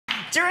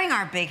During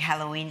our big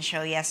Halloween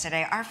show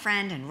yesterday, our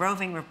friend and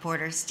roving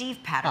reporter, Steve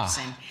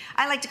Patterson,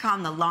 I like to call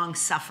him the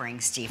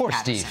long-suffering Steve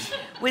Patterson, Steve.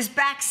 was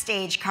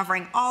backstage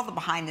covering all the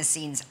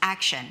behind-the-scenes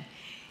action.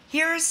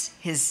 Here's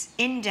his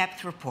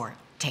in-depth report.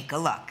 Take a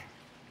look.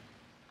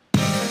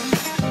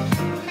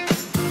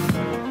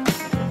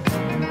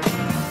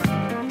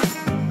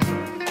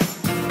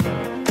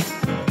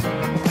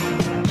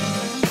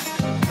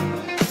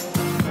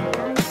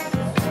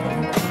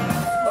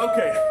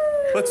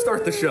 Let's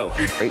start the show.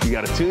 Right, you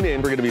got to tune in.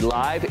 We're going to be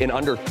live in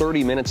under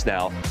 30 minutes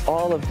now.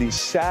 All of these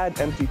sad,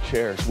 empty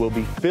chairs will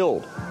be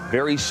filled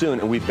very soon,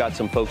 and we've got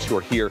some folks who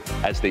are here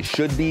as they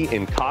should be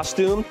in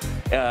costume.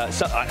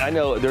 So I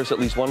know there's at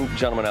least one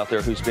gentleman out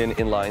there who's been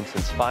in line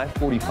since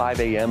 5:45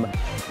 a.m.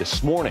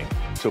 this morning.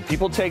 So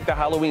people take the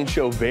Halloween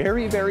show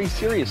very, very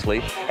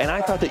seriously, and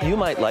I thought that you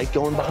might like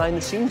going behind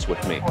the scenes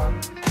with me.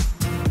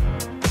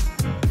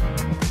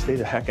 Stay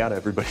the heck out of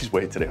everybody's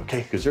way today,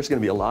 okay? Because there's going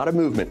to be a lot of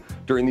movement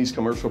during these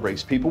commercial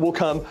breaks. People will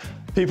come,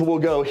 people will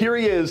go. Here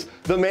he is,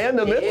 the man,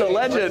 the myth, the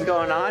legend. What's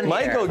going on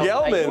Michael here?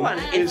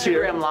 Gelman is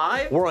here. Instagram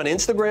Live? We're on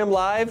Instagram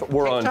Live.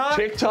 We're on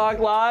TikTok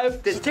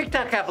Live. Does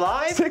TikTok have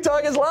live?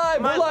 TikTok is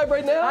live. We're live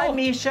right now. Hi,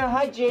 Misha.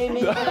 Hi,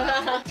 Jamie.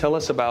 Tell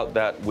us about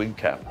that wig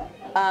cap.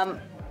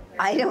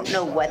 I don't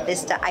know what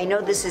this does. I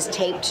know this is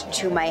taped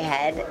to my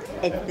head.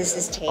 This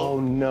is taped. Oh,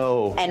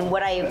 no. And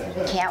what I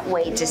can't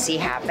wait to see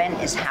happen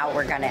is how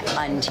we're going to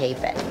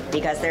untape it,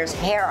 because there's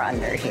hair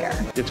under here.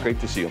 It's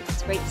great to see you.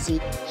 It's great to see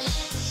you.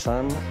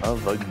 Son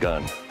of a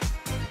gun.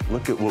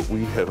 Look at what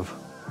we have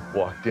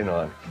walked in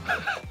on.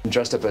 I'm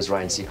dressed up as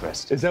Ryan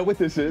Seacrest. Is that what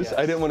this is? Yes.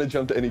 I didn't want to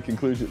jump to any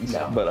conclusions,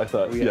 but I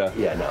thought, yeah.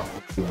 Yeah, no.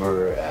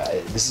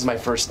 This is my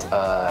first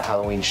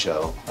Halloween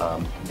show.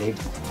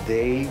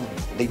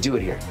 They do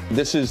it here.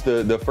 This is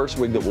the first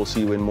wig that we'll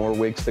see you in. More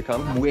wigs to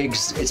come?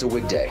 Wigs, it's a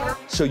wig day.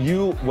 So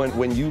you,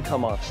 when you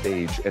come off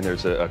stage and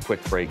there's a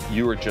quick break,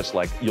 you are just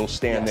like, you'll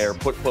stand there,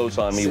 put clothes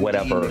on me, Cindy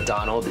whatever.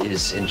 McDonald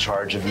is in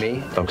charge of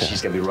me. Okay.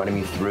 She's gonna be running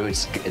me through.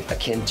 It's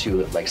akin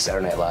to like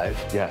Saturday Night Live.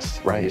 Yes,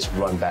 Where right. You just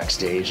run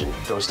backstage and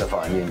throw stuff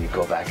on you and you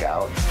go back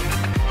out.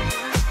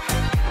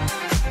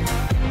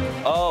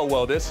 Oh,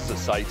 well, this is a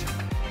sight.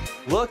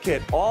 Look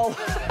at all.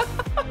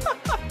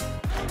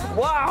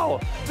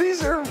 Wow,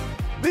 these are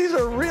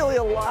really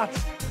a lot.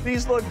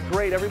 These look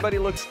great. Everybody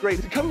looks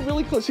great. Come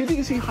really close. You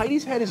can see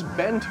Heidi's head is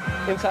bent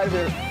inside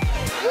there.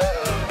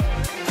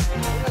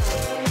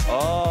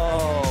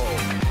 Oh,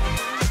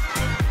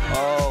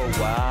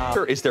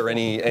 wow. Is there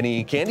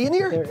any candy in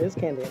here? There is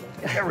candy in it.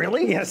 Yeah,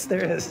 really? Yes,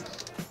 there is.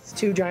 It's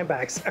 2 giant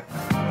bags.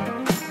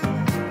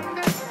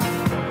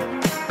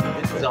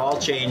 It's all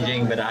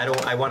changing, but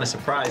I want to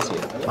surprise you.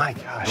 My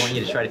gosh. I want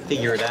you to try to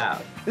figure it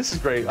out. This is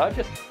great. I'm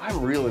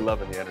really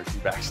loving the energy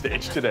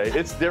backstage today.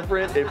 It's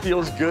different. It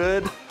feels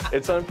good.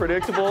 It's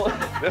unpredictable.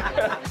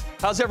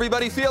 How's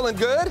everybody feeling?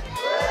 Good?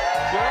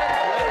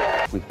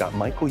 Good. We've got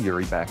Michael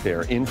Urie back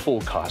there in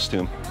full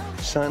costume.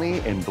 Sonny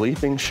and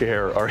Bleeping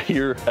Cher are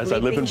here as I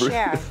live and breathe.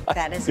 Cher.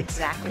 That is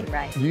exactly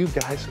right. You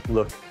guys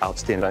look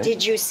outstanding.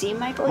 Did you see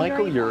Michael Urie?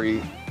 Michael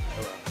Urie.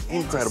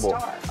 Incredible.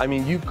 Star. I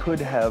mean, you could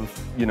have,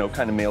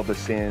 kind of mailed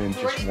this in and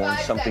just worn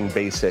something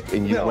basic,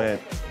 and you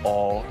went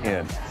all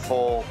in.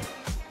 Full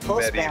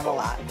medieval.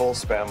 Full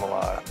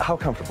Spamalot. How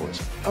comfortable is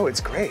it? Oh,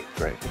 it's great.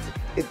 Great.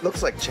 It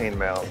looks like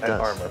chainmail and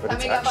armor, but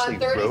it's Coming up actually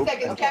on 30 rope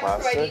seconds, and Captain, I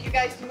need plastic. you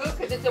guys to move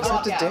because it's a I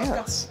have to walkout.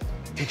 dance.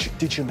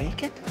 Did you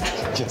make it?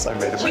 Yes, I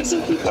made it We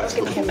see myself.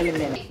 people look at him in a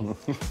minute.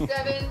 7.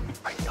 All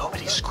right,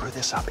 nobody screw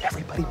this up.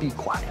 Everybody be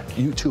quiet.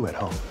 You two at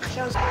home.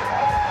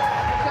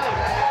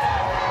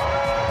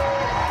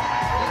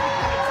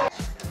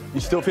 You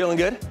still feeling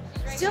good?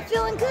 Still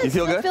feeling good. You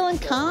feel Still good? feeling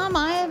calm.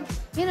 I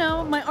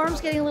have, my arm's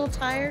getting a little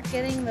tired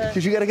getting the...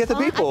 Because you got to get the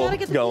people I gotta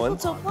get the going.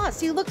 people to applause.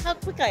 See, look how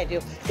quick I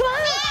do. Come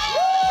on!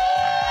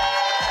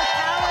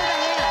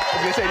 I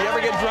was going to say, do you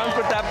ever get drunk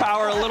with that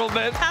power a little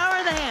bit? Power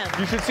of the hand.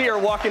 You should see her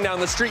walking down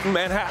the street in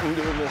Manhattan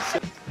doing this.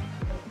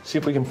 See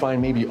if we can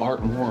find maybe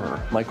Art Moore,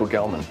 Michael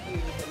Gelman.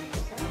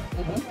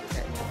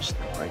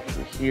 Right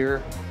through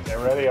here. Get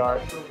ready,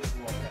 Art.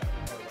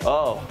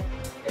 Oh.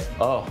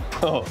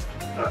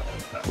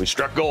 We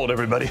struck gold,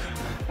 everybody.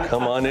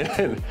 Come on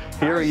in.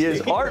 Here he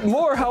is. Art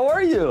Moore, how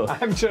are you? I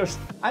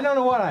don't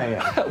know what I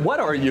am. What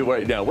are you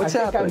right now? What's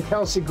happening? I think I'm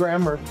Kelsey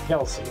Grammer,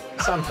 Kelsey,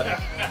 something.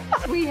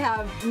 We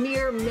have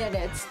mere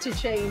minutes to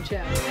change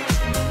him.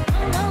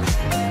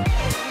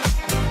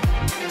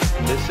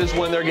 This is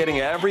when they're getting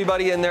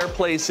everybody in their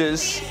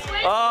places.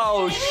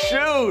 Oh,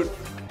 shoot.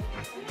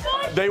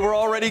 They were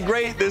already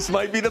great. This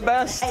might be the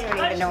best. I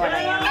don't even know what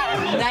I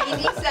am.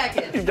 90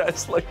 seconds. You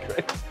guys look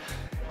great.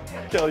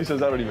 Kelly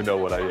says, I don't even know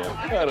what I am.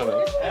 I don't know.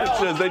 It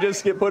says they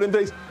just get put in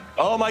things.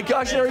 Oh my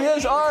gosh, there he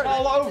is, Art.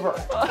 All over.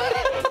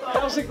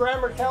 Kelsey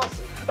Grammer,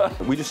 Kelsey.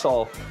 We just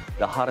saw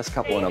the hottest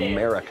couple in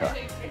America.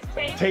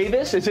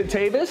 Tavis? Is it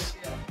Tavis?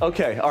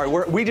 Okay, all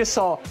right, we just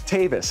saw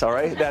Tavis, all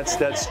right? That's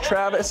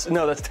Travis.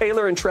 No, that's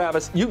Taylor and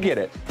Travis. You get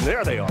it.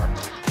 There they are. All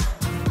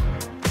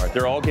right,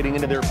 they're all getting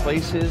into their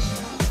places.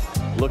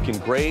 Looking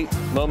great.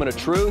 Moment of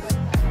truth.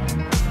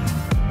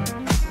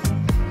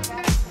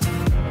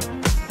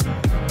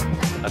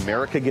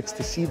 America gets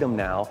to see them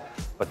now,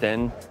 but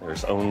then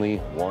there's only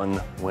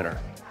one winner.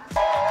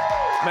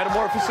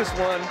 Metamorphosis 1.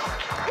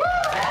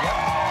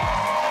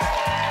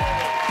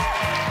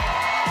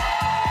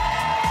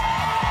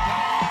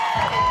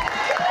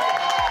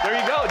 There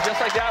you go.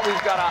 Just like that,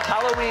 we've got a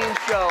Halloween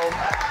show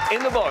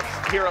in the books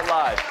here at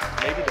Live.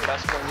 Maybe the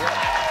best one yet.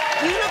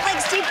 You look like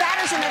Steve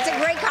Patterson. That's a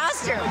great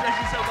costume. Thank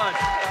you so much.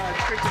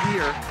 It's great to be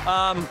here.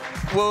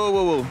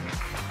 Whoa.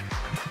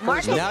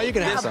 Mark, now you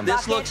can have some.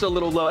 This looks a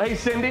little low. Hey,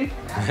 Cindy,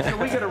 can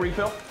we get a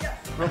refill?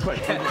 Real quick.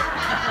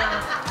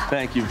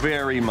 Thank you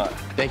very much.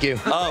 Thank you.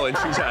 Oh, and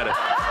she's had it.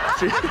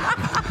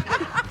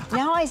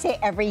 Now I say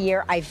every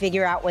year I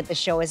figure out what the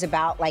show is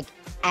about, like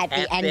at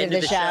the end of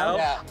the show.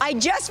 Yeah. I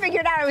just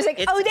figured out. I was like,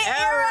 It's oh, the Eras.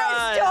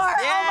 Era store.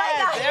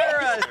 Yes,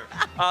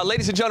 Oh my God.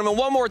 Ladies and gentlemen,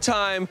 one more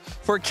time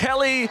for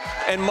Kelly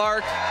and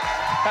Mark.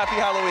 Happy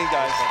Halloween,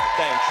 guys.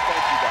 Thanks.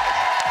 Thank you, guys.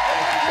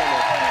 Thank you so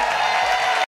much.